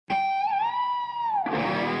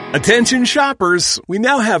Attention shoppers, we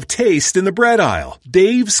now have taste in the bread aisle.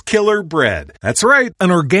 Dave's Killer Bread. That's right,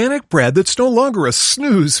 an organic bread that's no longer a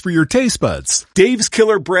snooze for your taste buds. Dave's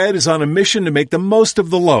Killer Bread is on a mission to make the most of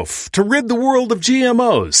the loaf, to rid the world of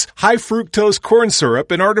GMOs, high fructose corn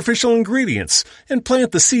syrup, and artificial ingredients, and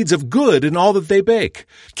plant the seeds of good in all that they bake.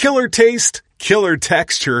 Killer taste, killer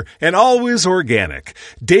texture, and always organic.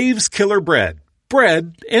 Dave's Killer Bread.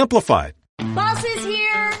 Bread amplified. Boss is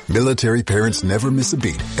here! Military parents never miss a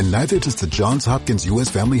beat, and neither does the Johns Hopkins U.S.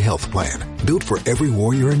 Family Health Plan. Built for every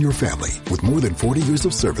warrior in your family. With more than 40 years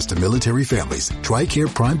of service to military families,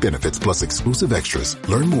 TRICARE Prime benefits plus exclusive extras.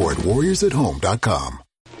 Learn more at warriorsathome.com.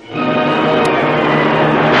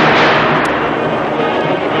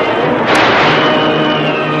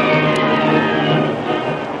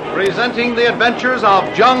 Presenting the adventures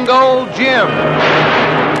of Jungle Jim.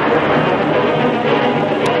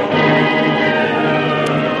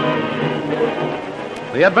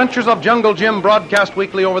 The Adventures of Jungle Jim, broadcast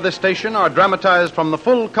weekly over this station, are dramatized from the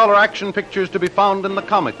full-color action pictures to be found in the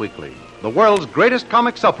Comic Weekly, the world's greatest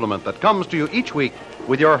comic supplement that comes to you each week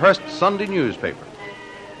with your Hearst Sunday newspaper.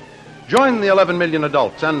 Join the 11 million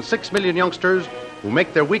adults and 6 million youngsters who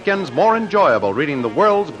make their weekends more enjoyable reading the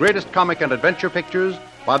world's greatest comic and adventure pictures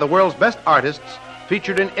by the world's best artists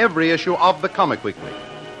featured in every issue of the Comic Weekly.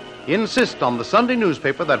 Insist on the Sunday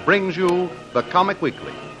newspaper that brings you the Comic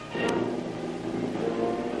Weekly.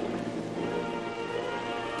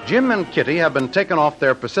 Jim and Kitty have been taken off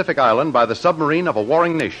their Pacific island by the submarine of a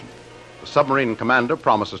warring nation. The submarine commander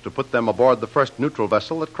promises to put them aboard the first neutral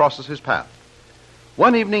vessel that crosses his path.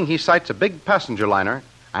 One evening, he sights a big passenger liner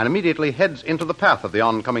and immediately heads into the path of the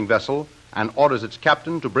oncoming vessel and orders its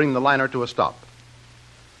captain to bring the liner to a stop.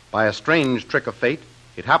 By a strange trick of fate,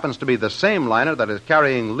 it happens to be the same liner that is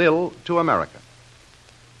carrying Lil to America.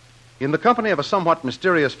 In the company of a somewhat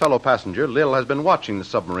mysterious fellow passenger, Lil has been watching the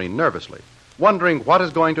submarine nervously, wondering what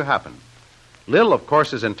is going to happen. Lil, of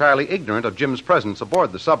course, is entirely ignorant of Jim's presence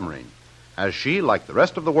aboard the submarine, as she, like the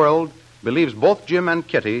rest of the world, believes both Jim and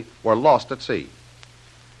Kitty were lost at sea.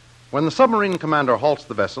 When the submarine commander halts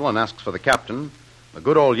the vessel and asks for the captain, the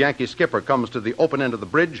good old Yankee skipper comes to the open end of the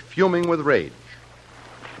bridge, fuming with rage.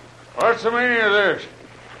 What's the meaning of this?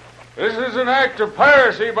 This is an act of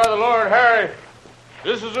piracy by the Lord Harry.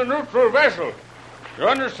 This is a neutral vessel. You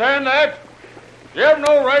understand that? You have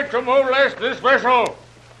no right to molest this vessel.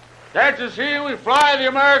 Can't you see we fly the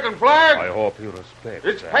American flag? I hope you respect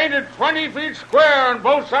It's that. painted 20 feet square on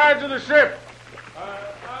both sides of the ship.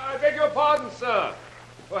 I beg your pardon, sir,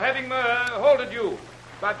 for having holded you.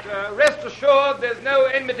 But rest assured there's no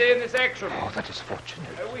enmity in this action. Oh, that is fortunate.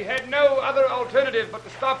 We had no other alternative but to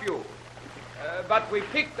stop you. But we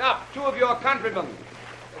picked up 2 of your countrymen.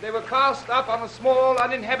 They were cast up on a small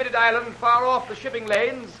uninhabited island far off the shipping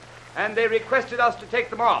lanes, and they requested us to take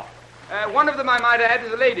them off. One of them, I might add,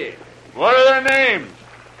 is a lady. What are their names?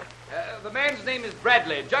 The man's name is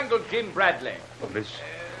Bradley, Jungle Jim Bradley. Miss...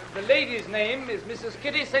 The lady's name is Mrs.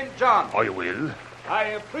 Kitty St. John. I will. I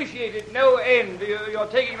appreciate it no end. You're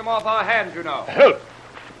taking them off our hands, you know. Help!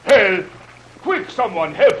 Help! Quick,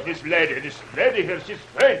 someone help this lady. This lady here, she's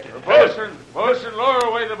fainted. Bosun, lower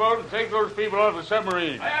away the boat and take those people off the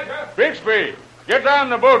submarine. Bixby, get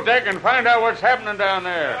down the boat deck and find out what's happening down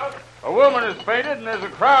there. A woman has fainted and there's a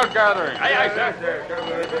crowd gathering.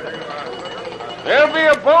 There'll be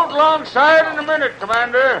a boat alongside in a minute,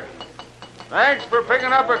 Commander. Thanks for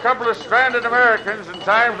picking up a couple of stranded Americans in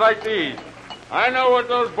times like these. I know what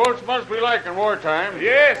those boats must be like in wartime.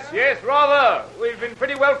 Yes, rather. We've been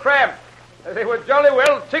pretty well cramped. They were jolly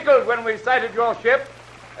well tickled when we sighted your ship.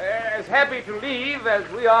 As happy to leave as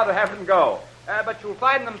we are to have them go. But you'll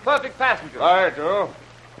find them perfect passengers. Right, Joe.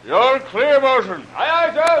 You're clear, Bosun.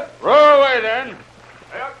 Aye, sir. Row away, then.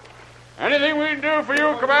 Aye. Anything we can do for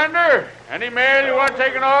you, Commander? Any mail you want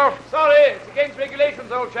taken off? Sorry, it's against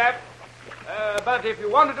regulations, old chap. But if you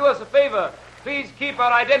want to do us a favor, please keep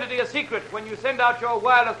our identity a secret when you send out your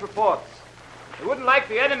wireless reports. We wouldn't like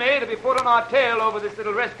the enemy to be put on our tail over this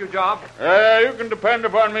little rescue job. You can depend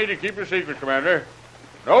upon me to keep your secret, Commander.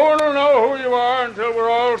 No one will know who you are until we're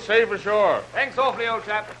all safe ashore. Thanks awfully, old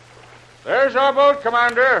chap. There's our boat,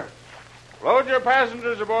 Commander. Load your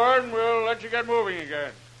passengers aboard and we'll let you get moving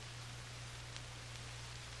again.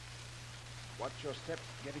 Watch your steps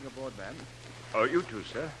getting aboard, man. Oh, you too,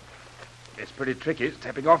 sir. It's pretty tricky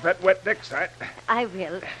stepping off that wet deck side. I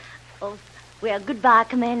will. Oh, well, goodbye,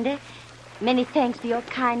 Commander. Many thanks for your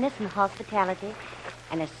kindness and hospitality.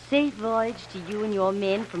 And a safe voyage to you and your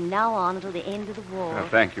men from now on until the end of the war.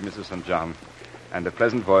 Thank you, Mrs. St. John. And a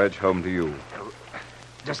pleasant voyage home to you.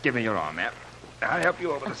 Just give me your arm, ma'am. I'll help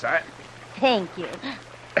you over the side. Thank you.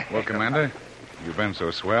 Well, Commander, You've been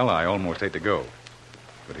so swell, I almost hate to go.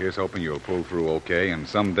 But here's hoping you'll pull through okay, and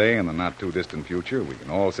someday in the not-too-distant future, we can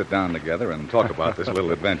all sit down together and talk about this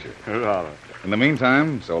little adventure. In the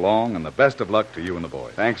meantime, so long, and the best of luck to you and the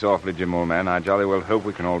boys. Thanks awfully, Jim, old man. I jolly well hope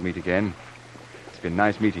we can all meet again. It's been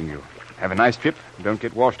nice meeting you. Have a nice trip. Don't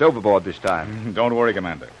get washed overboard this time. Don't worry,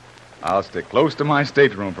 Commander. I'll stick close to my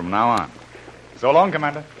stateroom from now on. So long,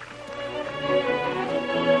 Commander.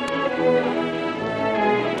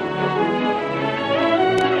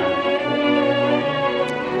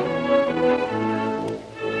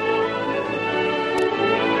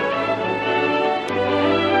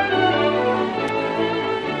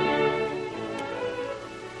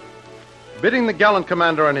 Bidding the gallant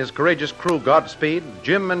commander and his courageous crew Godspeed,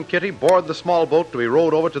 Jim and Kitty board the small boat to be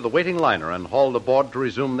rowed over to the waiting liner and hauled aboard to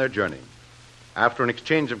resume their journey. After an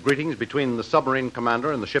exchange of greetings between the submarine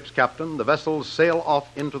commander and the ship's captain, the vessels sail off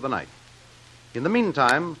into the night. In the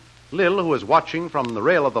meantime, Lil, who is watching from the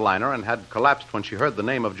rail of the liner and had collapsed when she heard the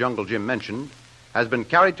name of Jungle Jim mentioned, has been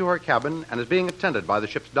carried to her cabin and is being attended by the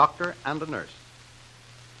ship's doctor and a nurse.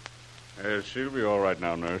 She'll be all right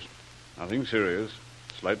now, nurse. Nothing serious.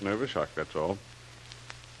 Slight nervous shock, that's all.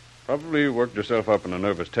 Probably worked herself up in a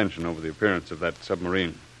nervous tension over the appearance of that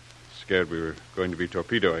submarine. Scared we were going to be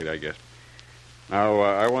torpedoed, I guess. Now,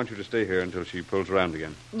 I want you to stay here until she pulls around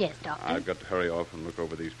again. Yes, Doctor. I've got to hurry off and look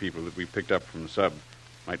over these people that we picked up from the sub.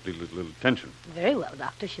 Might lead a little tension. Very well,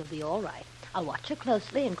 Doctor. She'll be all right. I'll watch her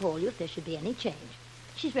closely and call you if there should be any change.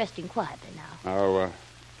 She's resting quietly now. Now,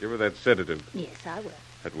 give her that sedative. Yes, I will.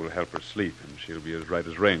 That will help her sleep, and she'll be as right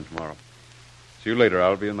as rain tomorrow. See you later.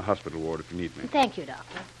 I'll be in the hospital ward if you need me. Thank you,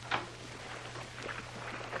 Doctor.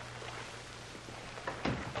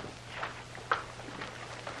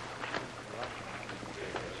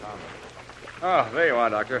 Oh, there you are,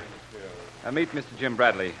 Doctor. Meet Mr. Jim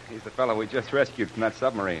Bradley. He's the fellow we just rescued from that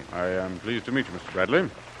submarine. I am pleased to meet you, Mr. Bradley.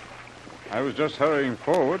 I was just hurrying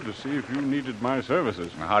forward to see if you needed my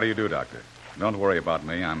services. Now, how do you do, Doctor? Don't worry about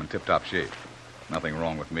me. I'm in tip-top shape. Nothing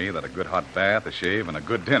wrong with me that a good hot bath, a shave, and a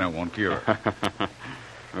good dinner won't cure.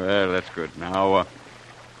 Well, that's good. Now,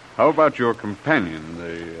 how about your companion,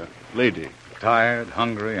 the lady? Tired,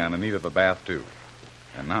 hungry, and in need of a bath, too.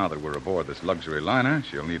 And now that we're aboard this luxury liner,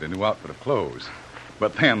 she'll need a new outfit of clothes.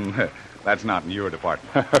 But then, that's not in your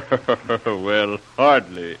department. Well,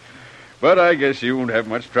 hardly. But I guess you won't have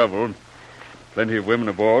much trouble. Plenty of women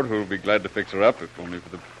aboard who'll be glad to fix her up, if only for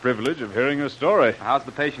the privilege of hearing her story. How's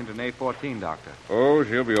the patient in A14, Doctor? Oh,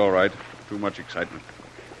 she'll be all right. Too much excitement.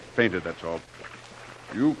 Fainted, that's all.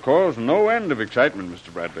 You caused no end of excitement,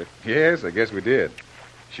 Mr. Bradley. Yes, I guess we did.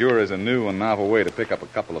 Sure is a new and novel way to pick up a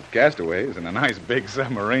couple of castaways in a nice big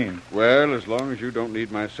submarine. Well, as long as you don't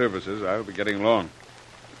need my services, I'll be getting along.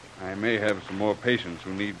 I may have some more patients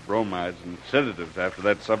who need bromides and sedatives after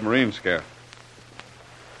that submarine scare.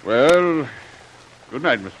 Well, good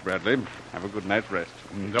night, Mr. Bradley. Have a good night's rest.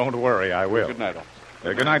 Don't worry, I will. Good night,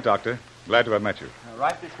 officer. Good night, Doctor. Glad to have met you.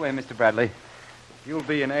 Right this way, Mr. Bradley. You'll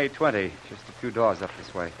be in A20, just a few doors up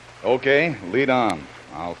this way. Okay, lead on.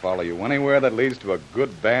 I'll follow you anywhere that leads to a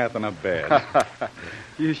good bath and a bed.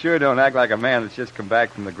 You sure don't act like a man that's just come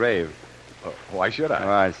back from the grave. Why should I?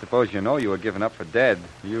 Well, I suppose you know you were given up for dead.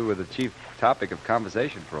 You were the chief topic of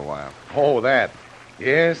conversation for a while. Oh, that.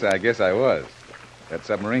 Yes, I guess I was. That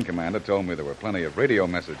submarine commander told me there were plenty of radio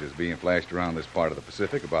messages being flashed around this part of the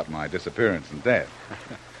Pacific about my disappearance and death.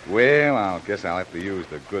 Well, I guess I'll have to use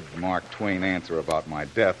the good Mark Twain answer about my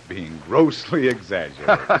death being grossly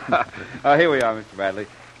exaggerated. Here we are, Mr. Bradley.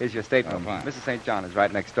 Here's your stateroom. Fine. Mrs. St. John is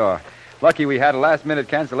right next door. Lucky we had a last-minute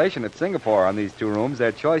cancellation at Singapore on these two rooms.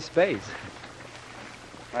 They're choice space.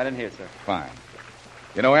 Right in here, sir. Fine.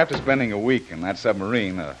 You know, after spending a week in that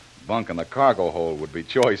submarine, a bunk in the cargo hold would be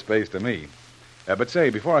choice space to me. But say,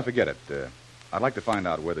 before I forget it, I'd like to find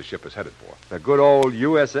out where the ship is headed for. The good old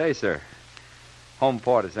USA, sir. Home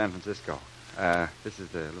port is San Francisco. This is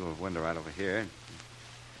the little window right over here.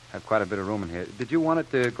 Have quite a bit of room in here. Did you want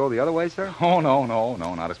it to go the other way, sir? Oh, no,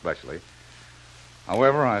 not especially.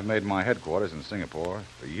 However, I've made my headquarters in Singapore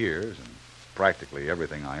for years, and practically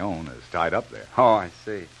everything I own is tied up there. Oh, I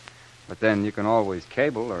see. But then you can always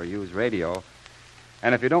cable or use radio.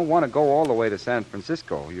 And if you don't want to go all the way to San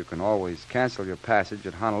Francisco, you can always cancel your passage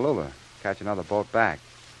at Honolulu, catch another boat back.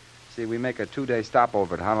 See, we make a 2-day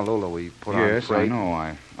stopover at Honolulu. We put on Yes, freight. I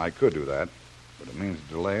know. I could do that. But it means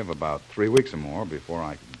a delay of about 3 weeks or more before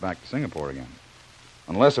I could get back to Singapore again.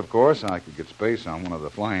 Unless, of course, I could get space on one of the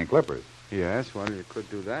flying clippers. Yes, well, you could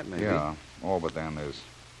do that, maybe. Yeah. Oh, but then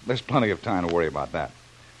there's plenty of time to worry about that.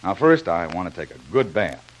 Now, first, I want to take a good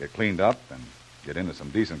bath, get cleaned up, and get into some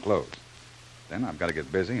decent clothes. Then I've got to get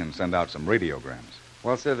busy and send out some radiograms.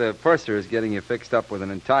 Well, sir, the purser is getting you fixed up with an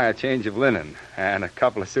entire change of linen and a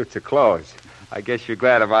couple of suits of clothes. I guess you're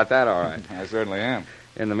glad about that, all right. I certainly am.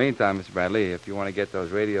 In the meantime, Mr. Bradley, if you want to get those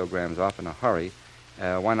radiograms off in a hurry,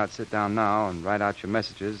 why not sit down now and write out your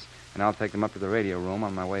messages, and I'll take them up to the radio room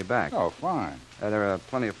on my way back. Oh, fine. There are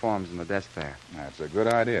plenty of forms in the desk there. That's a good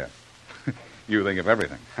idea. You think of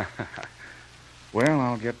everything. Well,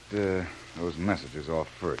 I'll get those messages off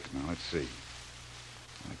first. Now, let's see.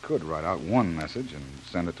 I could write out one message and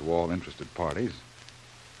send it to all interested parties.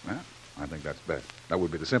 Well, I think that's best. That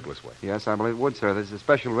would be the simplest way. Yes, I believe it would, sir. There's a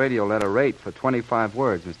special radio letter rate for 25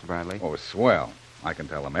 words, Mr. Bradley. Oh, swell. I can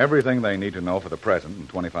tell them everything they need to know for the present in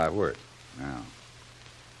 25 words. Now,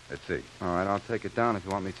 let's see. All right, I'll take it down if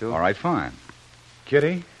you want me to. All right, fine.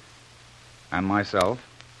 Kitty and myself,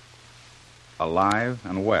 alive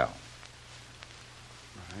and well.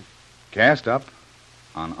 All right. Cast up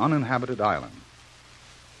on uninhabited island.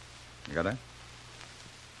 You got that?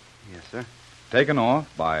 Yes, sir. Taken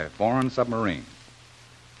off by foreign submarine.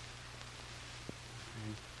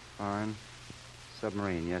 Foreign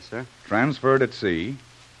submarine, yes, sir. Transferred at sea.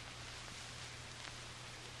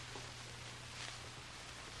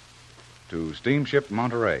 To steamship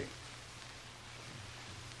Monterey.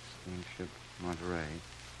 Steamship Monterey.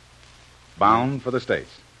 Bound for the States.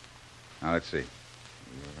 Now, let's see.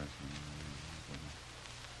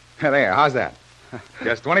 There, how's that?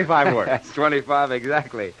 Just 25 words. That's 25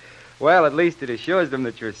 exactly. Well, at least it assures them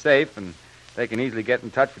that you're safe, and they can easily get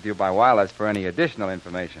in touch with you by wireless for any additional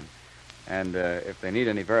information. And if they need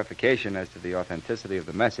any verification as to the authenticity of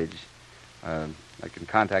the message, they can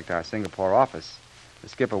contact our Singapore office. The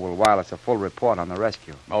skipper will wireless a full report on the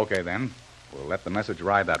rescue. Okay, then. We'll let the message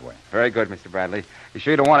ride that way. Very good, Mr. Bradley. You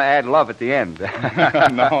sure you don't want to add love at the end?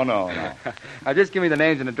 No. Now, just give me the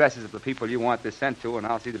names and addresses of the people you want this sent to, and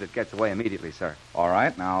I'll see that it gets away immediately, sir. All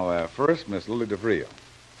right. Now, first, Miss Lily DeVril.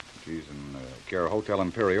 She's in care of Hotel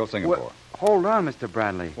Imperial, Singapore. Well, hold on, Mr.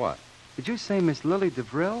 Bradley. What? Did you say Miss Lily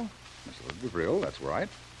DeVril? Miss Lily DeVril, that's right.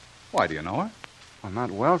 Why, do you know her? Well,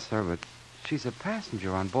 not well, sir, but she's a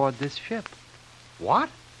passenger on board this ship. What?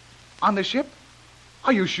 On the ship?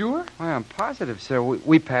 Are you sure? Why, I'm positive, sir.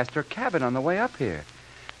 We passed her cabin on the way up here.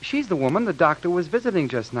 She's the woman the doctor was visiting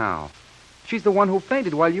just now. She's the one who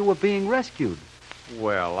fainted while you were being rescued.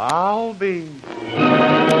 Well, I'll be...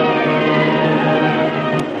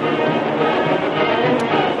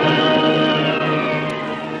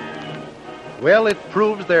 Well, it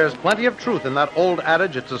proves there's plenty of truth in that old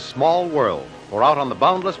adage, it's a small world. For out on the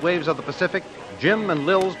boundless waves of the Pacific, Jim and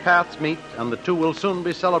Lil's paths meet, and the two will soon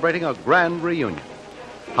be celebrating a grand reunion.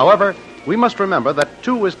 However, we must remember that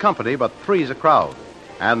 2 is company, but 3's a crowd.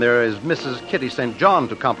 And there is Mrs. Kitty St. John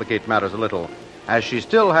to complicate matters a little, as she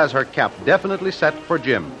still has her cap definitely set for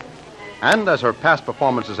Jim. And as her past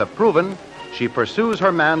performances have proven, she pursues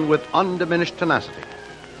her man with undiminished tenacity.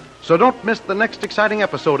 So don't miss the next exciting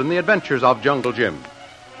episode in the adventures of Jungle Jim.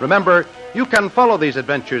 Remember, you can follow these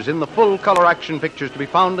adventures in the full-color action pictures to be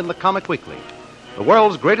found in the Comic Weekly, the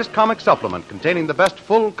world's greatest comic supplement containing the best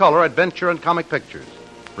full-color adventure and comic pictures.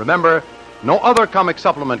 Remember, no other comic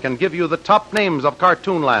supplement can give you the top names of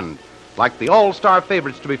Cartoonland, like the all-star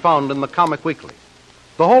favorites to be found in the Comic Weekly.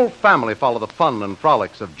 The whole family follow the fun and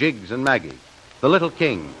frolics of Jiggs and Maggie, the Little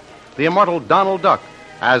King, the immortal Donald Duck,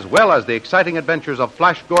 as well as the exciting adventures of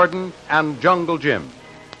Flash Gordon and Jungle Jim.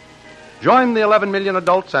 Join the 11 million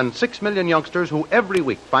adults and 6 million youngsters who every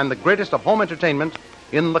week find the greatest of home entertainment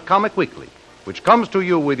in the Comic Weekly, which comes to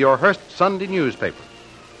you with your Hearst Sunday newspaper.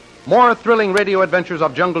 More thrilling radio adventures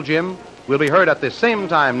of Jungle Jim will be heard at this same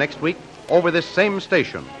time next week over this same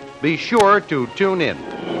station. Be sure to tune in.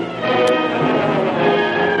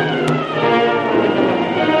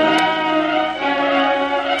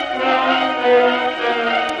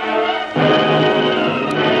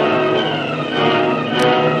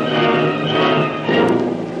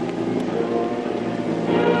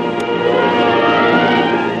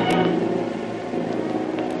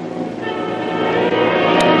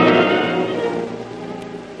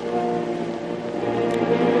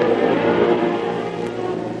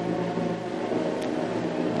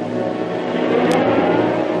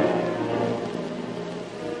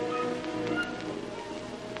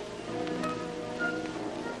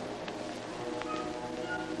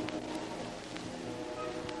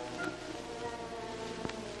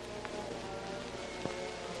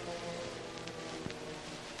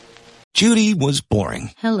 Judy was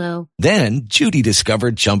boring. Hello. Then Judy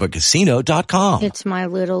discovered ChumbaCasino.com. It's my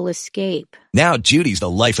little escape. Now Judy's the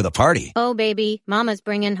life of the party. Oh, baby, mama's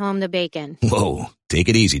bringing home the bacon. Whoa, take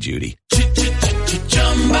it easy, Judy.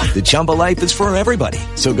 The Chumba life is for everybody.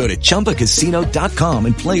 So go to ChumbaCasino.com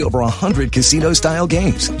and play over 100 casino-style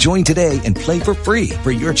games. Join today and play for free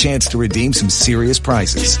for your chance to redeem some serious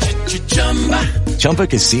prizes.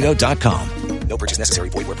 ChumbaCasino.com. No purchase necessary.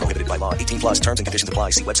 Void where prohibited by law. 18 plus terms and conditions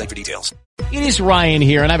apply. See website for details. It is Ryan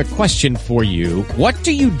here, and I have a question for you. What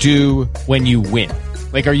do you do when you win?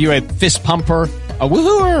 Like, are you a fist pumper, a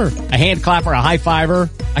woohooer, a hand clapper, a high fiver?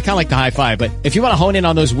 I kind of like the high five, but if you want to hone in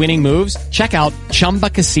on those winning moves, check out Chumba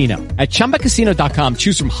Casino. At ChumbaCasino.com,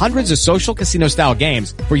 choose from hundreds of social casino-style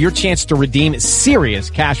games for your chance to redeem serious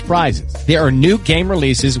cash prizes. There are new game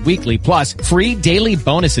releases weekly, plus free daily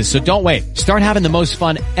bonuses, so don't wait. Start having the most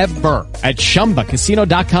fun ever at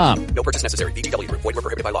ChumbaCasino.com. No purchase necessary. VGW. Void where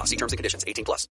prohibited by law. See terms and conditions. 18 plus.